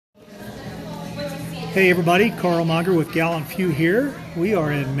Hey everybody, Carl Monger with Gallant Few here. We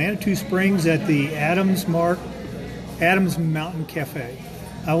are in Manitou Springs at the Adams Mountain Cafe.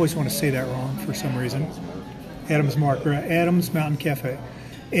 I always want to say that wrong for some reason. Adams Mountain Cafe.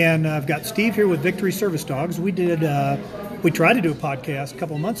 And I've got Steve here with Victory Service Dogs. We tried to do a podcast a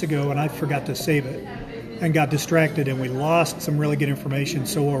couple of months ago and I forgot to save it and got distracted and we lost some really good information.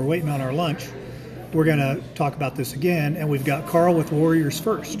 So while we're waiting on our lunch, we're going to talk about this again. And we've got Carl with Warriors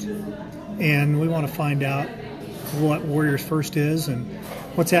First. And we want to find out what Warriors First is and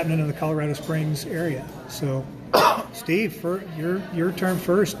what's happening in the Colorado Springs area. So, Steve, for your turn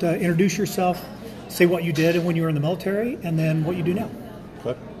first. Introduce yourself, say what you did when you were in the military, and then what you do now.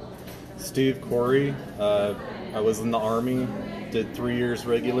 Okay. Steve Corey. I was in the Army, did 3 years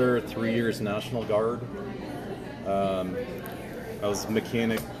regular, 3 years National Guard. I was a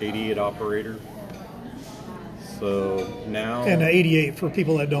mechanic, 88 operator. So now... And 88, for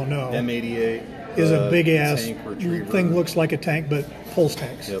people that don't know, M88 is a big-ass thing, looks like a tank, but pulls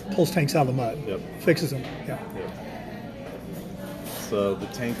tanks. Yep. Pulls tanks out of the mud. Yep. Fixes them. Yeah. Yep. So the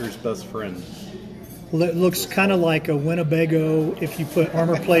tanker's best friend. Looks kind of like a Winnebago if you put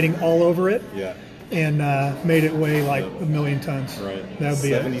armor plating all over it. Yeah. And made it weigh like 1 million tons. Right. That would be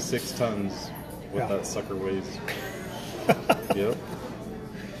 76 tons what that sucker weighs. Yep.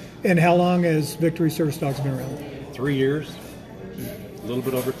 And how long has Victory Service Dogs been around? 3 years. A little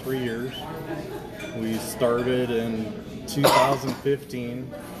bit over 3 years. We started in 2015.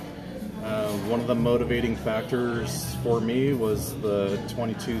 One of the motivating factors for me was the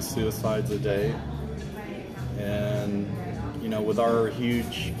 22 suicides a day. And, you know, with our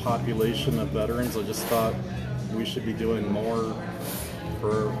huge population of veterans, I just thought we should be doing more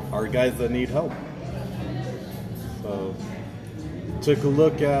for our guys that need help. So, took a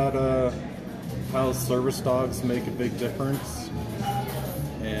look at how service dogs make a big difference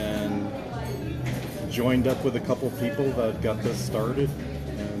and joined up with a couple people that got this started.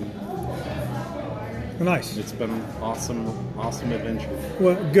 Nice. It's been an awesome adventure.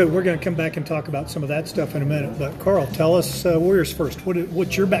 Well, good. We're going to come back and talk about some of that stuff in a minute. But Carl, tell us Warriors First.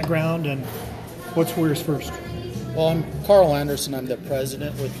 What's your background and what's Warriors First? Well, I'm Carl Anderson. I'm the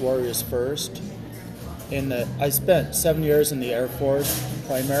president with Warriors First. I spent 7 years in the Air Force.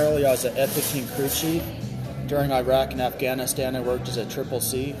 Primarily, I was an F-15 crew chief. During Iraq and Afghanistan, I worked as a Triple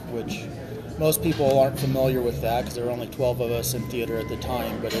C, which most people aren't familiar with that because there were only 12 of us in theater at the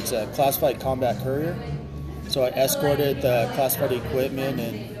time, but it's a classified combat courier. So I escorted the classified equipment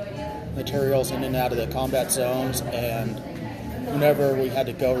and materials in and out of the combat zones, and whenever we had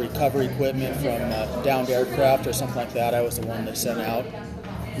to go recover equipment from downed aircraft or something like that, I was the one that sent out,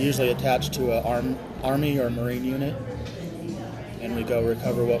 usually attached to an Army or Marine unit, and we go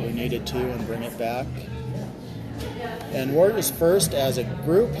recover what we needed to and bring it back. And Warriors First as a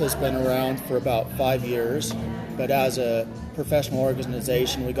group has been around for about 5 years, but as a professional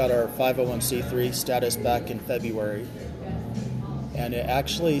organization, we got our 501c3 status back in February. And it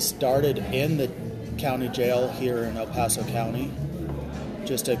actually started in the county jail here in El Paso County.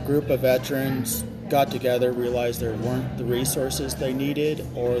 Just a group of veterans got together, realized there weren't the resources they needed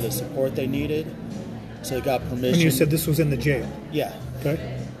or the support they needed, so they got permission. And you said this was in the jail? Yeah.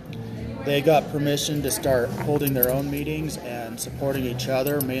 Okay. They got permission to start holding their own meetings and supporting each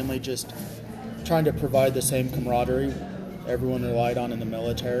other, mainly just trying to provide the same camaraderie everyone relied on in the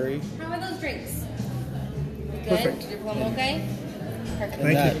military. How are those drinks? Good? Perfect. Your plum okay? Perfect.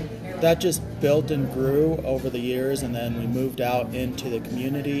 Thank you. That just built and grew over the years, and then we moved out into the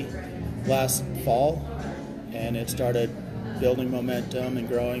community last fall, and it started building momentum and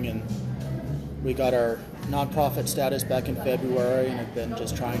growing, and we got our nonprofit status back in February and have been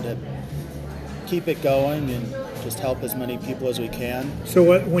just trying to keep it going and just help as many people as we can.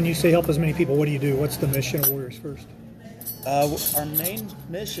 So when you say help as many people, what do you do? What's the mission of Warriors First? Our main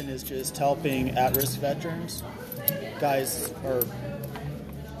mission is just helping at-risk veterans, guys, or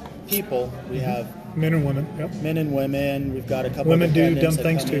people. We have men and women. Yep. Men and women. We've got a couple women of do dependents dumb that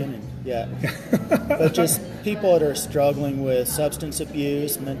things come too. in and, yeah. But just people that are struggling with substance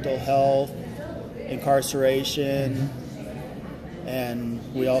abuse, mental health, incarceration, and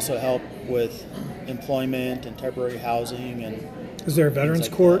we also help with employment and temporary housing. And is there a veterans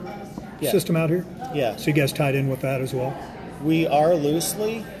like court Yeah. system out here? Yeah. So you guys tied in with that as well? We are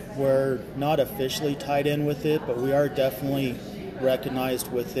loosely. We're not officially tied in with it, but we are definitely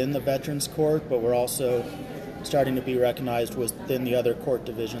recognized within the Veterans Court, but we're also starting to be recognized within the other court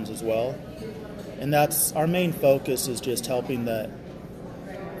divisions as well. And that's our main focus, is just helping the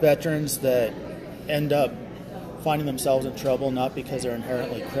veterans that end up finding themselves in trouble, not because they're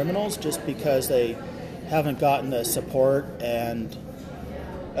inherently criminals, just because they haven't gotten the support and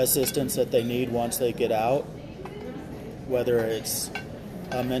assistance that they need once they get out, whether it's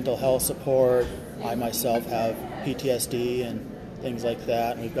mental health support. I myself have PTSD and things like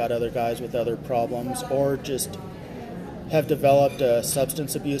that, and we've got other guys with other problems, or just have developed a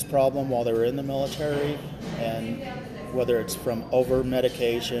substance abuse problem while they were in the military, and whether it's from over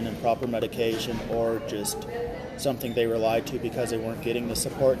medication and proper medication or just something they relied to because they weren't getting the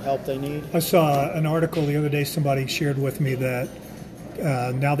support and help they need. I saw an article the other day, somebody shared with me that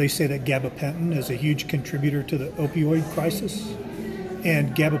now they say that gabapentin is a huge contributor to the opioid crisis.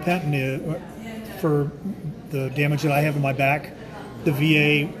 And gabapentin, for the damage that I have in my back, the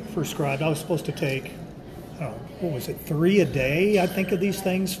VA prescribed, I was supposed to take, what was it, 3 a day, I think, of these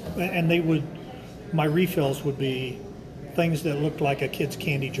things. And my refills would be things that looked like a kid's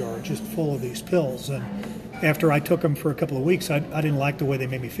candy jar, just full of these pills. And after I took them for a couple of weeks, I didn't like the way they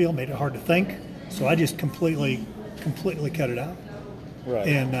made me feel, made it hard to think. So I just completely cut it out. Right.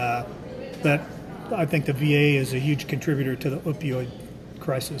 And that, I think the VA is a huge contributor to the opioid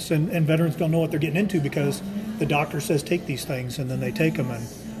crisis. And veterans don't know what they're getting into because the doctor says take these things, and then they take them, and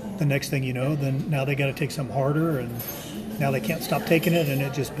the next thing you know, then now they got to take something harder, and now they can't stop taking it, and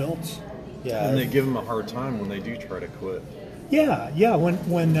it just builds. Yeah. And they give them a hard time when they do try to quit. Yeah.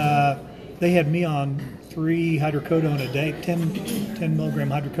 When they had me on 3 hydrocodone a day, 10 milligram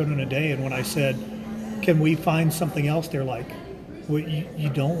hydrocodone a day, and when I said, can we find something else, they're like, well,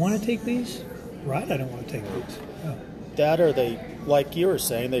 you don't want to take these? Right, I don't want to take these. Yeah. That, or they, like you were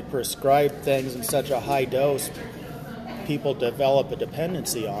saying, they prescribe things in such a high dose, people develop a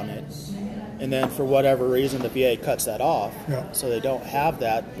dependency on it, and then for whatever reason the VA cuts that off. Yeah. So they don't have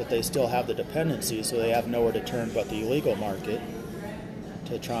that, but they still have the dependency, so they have nowhere to turn but the illegal market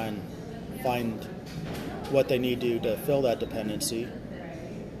to try and find what they need to fill that dependency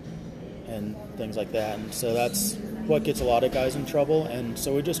and things like that. And so that's what gets a lot of guys in trouble. And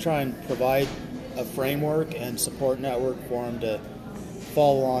so we just try and provide a framework and support network for them to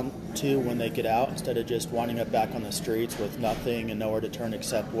follow on to when they get out, instead of just winding up back on the streets with nothing and nowhere to turn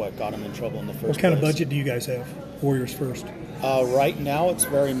except what got them in trouble in the first place. What kind of budget do you guys have, Warriors First? Right now it's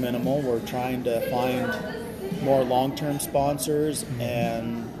very minimal. We're trying to find more long-term sponsors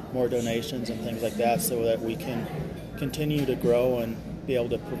and more donations and things like that so that we can continue to grow and be able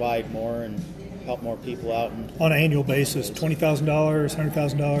to provide more and help more people out. And on an annual basis, $20,000,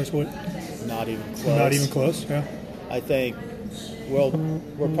 $100,000, what? Not even close. Not even close, yeah. I think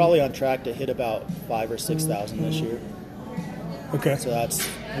we're probably on track to hit about 5,000 or 6,000 this year. Okay. So that's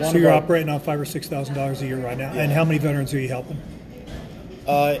so you're operating on $5,000 or $6,000 a year right now. Yeah. And how many veterans are you helping?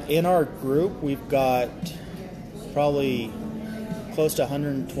 In our group, we've got probably close to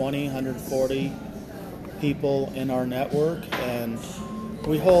 120, 140 people in our network, and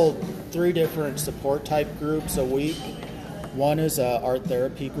we hold 3 different support type groups a week. One is a art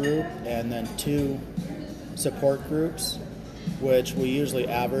therapy group, and then 2 support groups, which we usually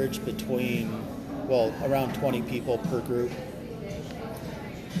average between, around 20 people per group.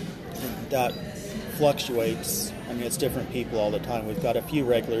 And that fluctuates. I mean, it's different people all the time. We've got a few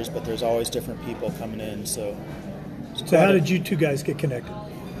regulars, but there's always different people coming in. So how did you 2 guys get connected?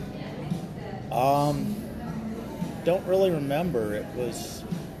 Don't really remember. It was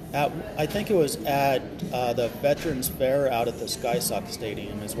I think it was at the Veterans Fair out at the Sky Sox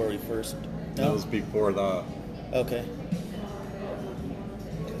Stadium is where we first. No? That was before that. Okay.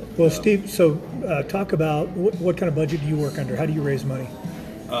 Well, Steve, so talk about what kind of budget do you work under? How do you raise money?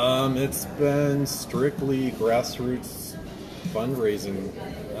 It's been strictly grassroots fundraising,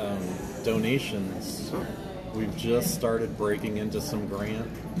 donations. We've just started breaking into some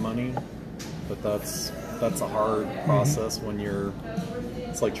grant money, but that's a hard process when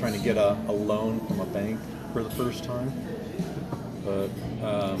it's like trying to get a loan from a bank for the first time. But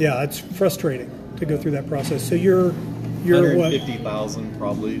yeah, it's frustrating to go through that process. So you're what? $150,000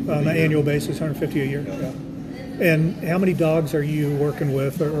 probably on an annual basis, $150 a year. Yeah. And how many dogs are you working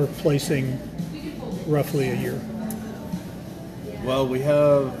with or placing roughly a year? Well, we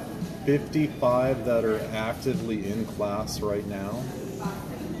have 55 that are actively in class right now.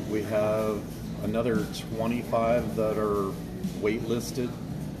 We have another 25 that are waitlisted,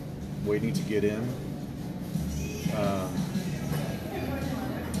 waiting to get in.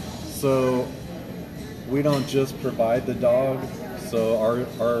 So we don't just provide the dog. So our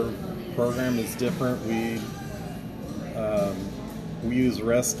program is different. We use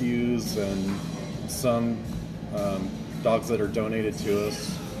rescues and some dogs that are donated to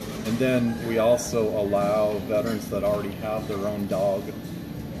us. And then we also allow veterans that already have their own dog,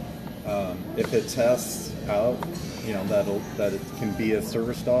 if it tests out, that it can be a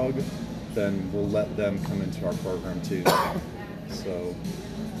service dog, then we'll let them come into our program too. So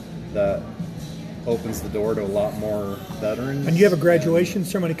that opens the door to a lot more veterans. And you have a graduation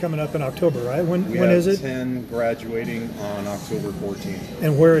ceremony coming up in October, right? When We is have it? 10 graduating on October 14th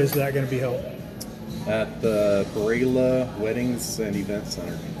And where is that going to be held? at the Barela Weddings and Event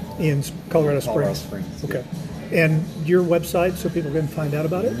Center. In Colorado Springs. Colorado Springs, Okay. And your website so people can find out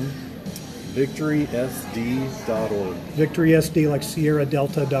about it? VictorySD.org. VictorySD, like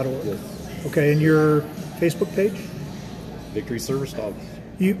SierraDelta.org. Yes. Okay, and your Facebook page? Victory Service Dogs.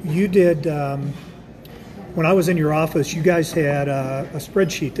 You did, when I was in your office, you guys had a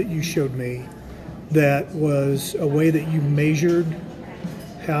spreadsheet that you showed me that was a way that you measured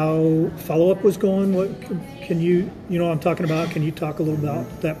how follow-up was going. What can you know what I'm talking about? Can you talk a little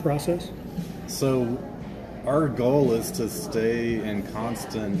about that process? So our goal is to stay in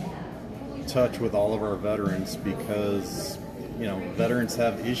constant touch with all of our veterans because, you know, veterans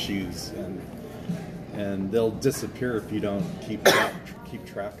have issues and they'll disappear if you don't keep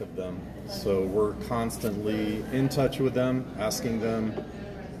track of them. So we're constantly in touch with them, asking them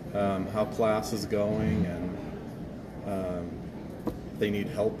how class is going and if they need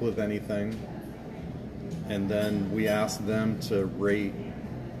help with anything. And then we ask them to rate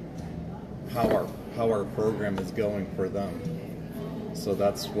how our program is going for them. So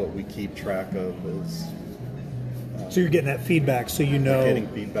that's what we keep track of is So you're getting that feedback, so you know. getting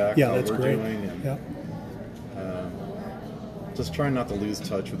feedback, Yeah, how that's we're great. doing, and Yeah. just trying not to lose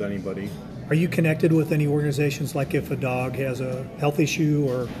touch with anybody. Are you connected with any organizations, like if a dog has a health issue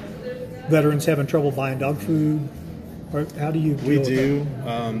or veterans having trouble buying dog food? Or how do you deal We with do.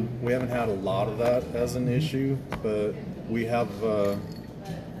 We haven't had a lot of that as an issue, but we have a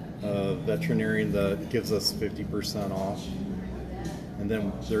veterinarian that gives us 50% off. And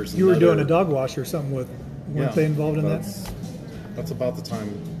then there's You were doing a another- dog wash or something with, weren't they involved in that? That's about the time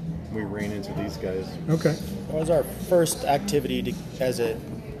we ran into these guys. Okay. That was our first activity as a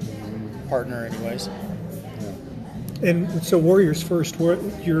partner, anyways. And so Warriors First, your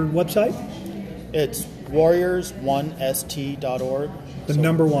website? It's warriors1st.org. The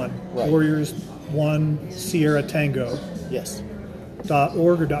number one. Right. Warriors 1 Sierra Tango. Yes.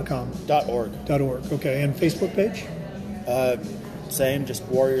 .org or .com? .org. .org. Okay. And Facebook page? Same, just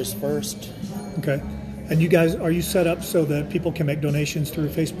Warriors First. Okay. And you guys, are you set up so that people can make donations through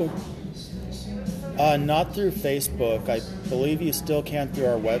Facebook? Not through Facebook. I believe you still can through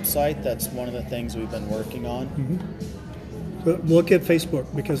our website. That's one of the things we've been working on. But look at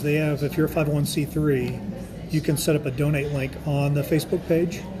Facebook because they have, if you're a 501c3, you can set up a donate link on the Facebook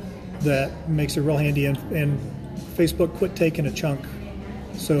page that makes it real handy. And Facebook quit taking a chunk.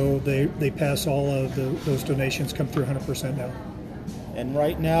 So they pass all of those donations come through 100% now. And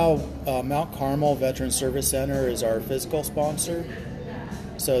right now, Mount Carmel Veteran Service Center is our physical sponsor.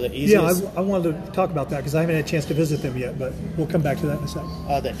 So the easiest, I wanted to talk about that because I haven't had a chance to visit them yet, but we'll come back to that in a second.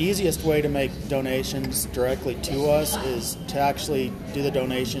 the easiest way to make donations directly to us is to actually do the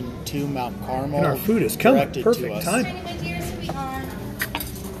donation to Mount Carmel. And our food is coming. directed Perfect to us. time. Tiny my dears, we are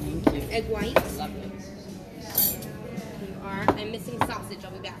egg whites. You are. I'm missing sausage.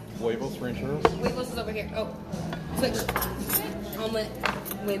 I'll be back. Huevos Rancheros? Huevos is over here. Oh, switch. Omelet.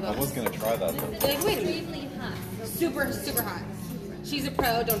 Huevos. I was going to try that. But Like, wait a minute. Super, super hot. She's a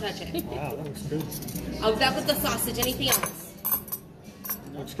pro. Don't touch it. Wow, that looks good. I'll be back with the sausage. Anything else?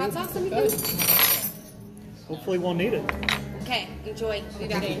 Hot sauce? Anything? Hopefully we'll need it. Okay. Enjoy. I'll be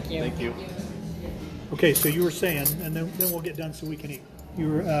back. thank you. Okay, so you were saying, and then we'll get done so we can eat. You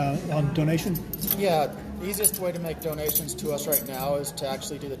were on donation? Yeah, the easiest way to make donations to us right now is to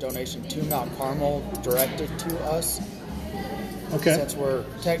actually do the donation to Mount Carmel directed to us. Okay. Since we're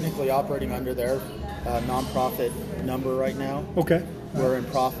technically operating under their nonprofit number right now, Okay. we're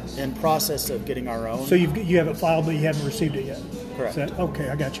in process of getting our own. So you have it filed, but you haven't received it yet? Correct. Is that, okay,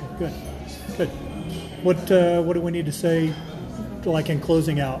 I got you. Good. Good. What do we need to say, like in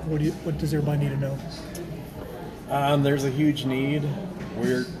closing out? What does everybody need to know? There's a huge need.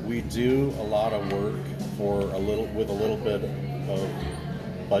 We do a lot of work with a little bit of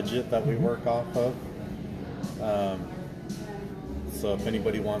budget that we work off of. So if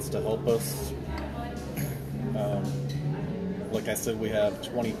anybody wants to help us, like I said, we have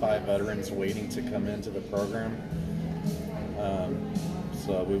 25 veterans waiting to come into the program.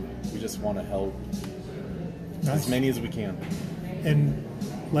 So we just want to help Nice. as many as we can. And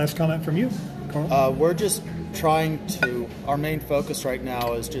last comment from you, Carl? We're just trying to, our main focus right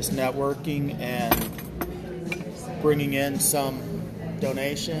now is just networking and bringing in some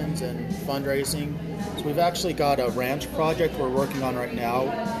donations and fundraising. So we've actually got a ranch project we're working on right now,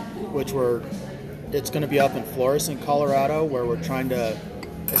 which it's going to be up in Florissant, Colorado, where we're trying to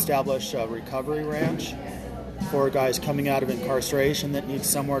establish a recovery ranch. for guys coming out of incarceration that need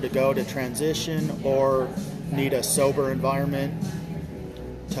somewhere to go to transition or need a sober environment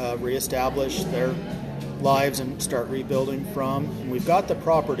to reestablish their lives and start rebuilding from. And we've got the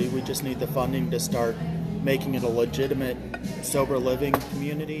property, we just need the funding to start making it a legitimate sober living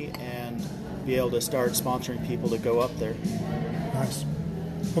community and be able to start sponsoring people to go up there. Nice.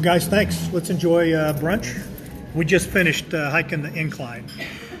 Well, guys, thanks. Let's enjoy brunch. We just finished hiking the incline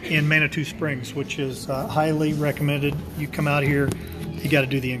in Manitou Springs, which is highly recommended. You come out here, you got to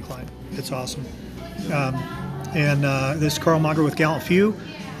do the incline. It's awesome. This is Carl Mager with Gallant Few.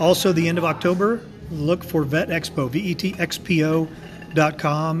 Also, the end of October, look for Vet Expo,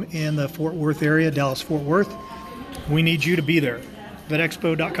 vetexpo.com in the Fort Worth area, Dallas-Fort Worth. We need you to be there,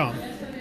 vetexpo.com.